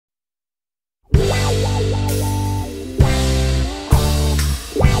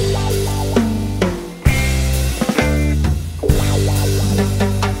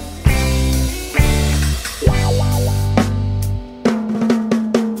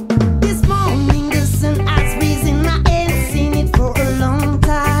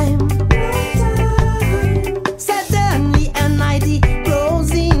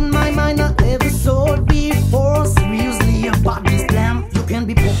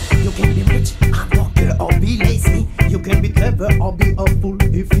You can be rich, hard worker, or be lazy. You can be clever or be a fool.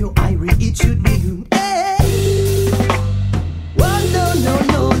 If you irie, it should be you. Hey.